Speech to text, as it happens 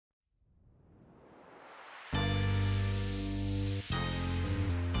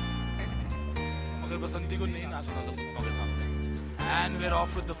बसंती को नहीं नाचना था कुत्तों के सामने. And we're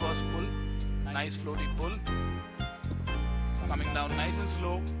off with the first pull. Nice floaty pull. It's coming down nice and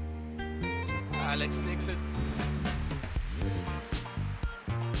slow. Alex takes it.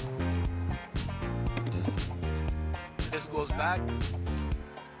 This goes back.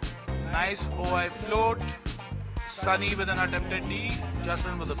 Nice OI float. Sunny with an attempted D.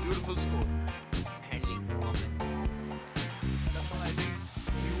 Jashan with a beautiful score. Handling performance. That's one I think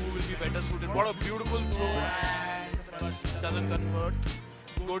you will be better suited. What a beautiful throw, but doesn't convert.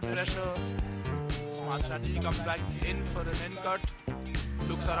 Good pressure. Smart strategy, comes back in for an in cut.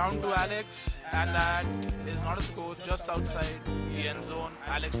 Looks around to Alex, and that is not a score, just outside the end zone.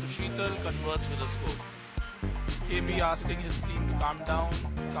 Alex to Sheetal, converts with a score. KP asking his team to calm down,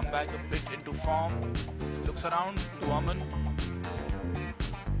 come back a bit into form. Looks around to Aman.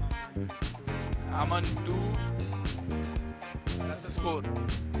 Aman 2. That's a score.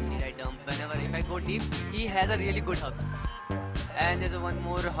 Right, whenever if I go deep, he has a really good hugs. And there's one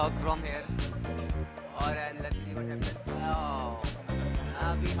more hug from here. और let's see what happens. Wow.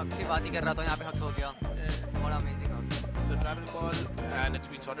 अभी हग से बात ही कर रहा था, यहाँ पे hugs हो गया. What amazing hug. The travel ball, and it's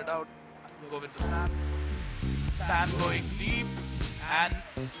been sorted out. Go with the Sam. Sam going deep, and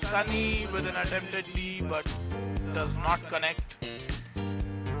Sunny with an attempted D, but does not connect.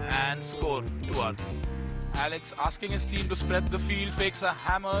 And score 2-1. Alex asking his team to spread the field, fakes a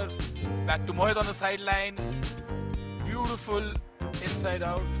hammer. Back to Mohit on the sideline. Beautiful inside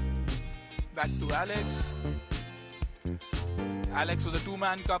out. Back to Alex. Alex with a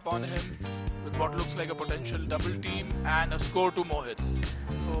two-man cup on him with what looks like a potential double team and a score to Mohit.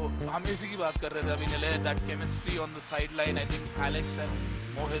 So, हम इसी की बात कर रहे थे अभी निले, that chemistry on the sideline. I think Alex and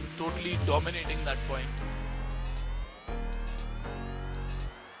Mohit totally dominating that point.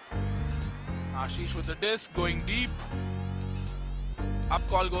 Ashish with the disc going deep. Up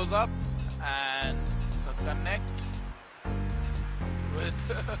call goes up and it's a connect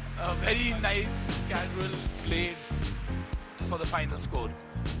with a very nice casual played for the final score.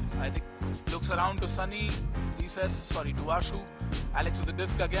 I think looks around to Sunny, resets, sorry, to Ashu. Alex with the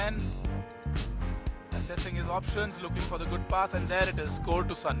disc again. Assessing his options, looking for the good pass, and there it is, score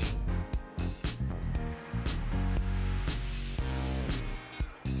to Sunny.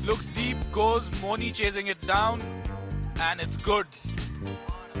 Looks deep, goes Moni chasing it down, and it's good.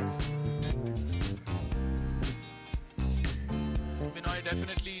 Binoy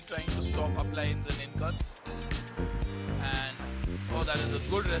definitely trying to stop up lines and in cuts. And oh, that is a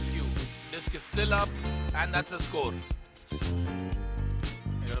good rescue. Disc is still up, and that's a score. You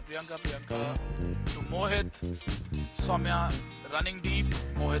got Priyanka to Mohit. Soumya running deep.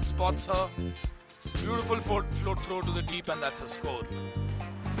 Mohit spots her. Beautiful float throw to the deep, and that's a score.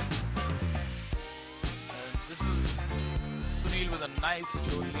 This is Sunil with a nice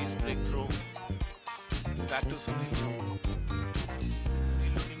slow release breakthrough. Back to Sunil. Sunil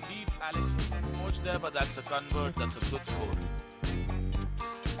looking deep. Alex coach there, but that's a convert. That's a good score.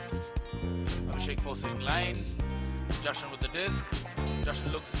 Abhishek forcing line. Jashan with the disc.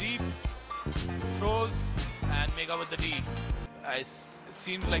 Jashan looks deep. Throws. And Mega with the D. It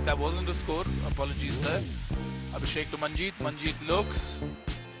seems like that wasn't a score. Apologies there. Abhishek to Manjeet. Manjeet looks.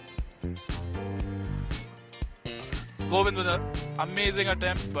 Govind with an amazing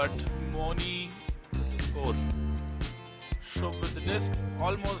attempt, but Moni score. Shop with the disc,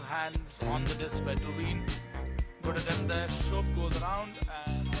 almost hands on the disc by Truveen. Good attempt there. Shop goes around,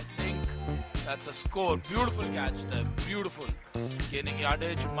 and I think that's a score. Beautiful catch there, beautiful. Gaining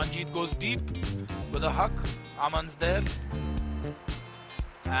yardage. Manjeet goes deep with a huck. Aman's there,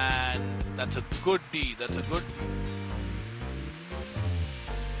 and that's a good D. That's a good D.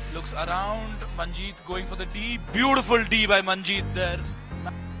 Looks around, Manjeet going for the D. Beautiful D by Manjeet there.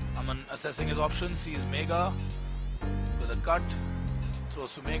 Aman assessing his options, sees Mega with a cut,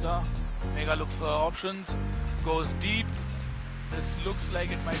 throws to Mega. Mega looks for options, goes deep. This looks like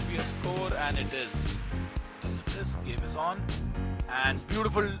it might be a score, and it is. This game is on. And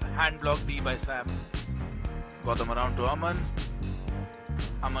beautiful hand block D by Sam. Got them around to Aman.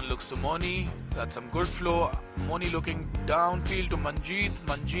 Aman looks to Moni. That's some good flow. Moni looking downfield to Manjeet.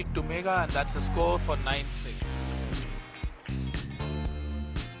 Manjeet to Mega, and that's a score for 9-6.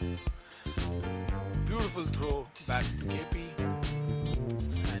 Beautiful throw back to KP.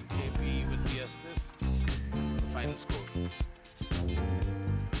 And KP with the assist. The final score.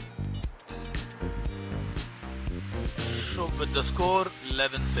 So with the score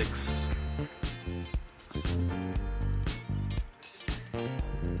 11-6.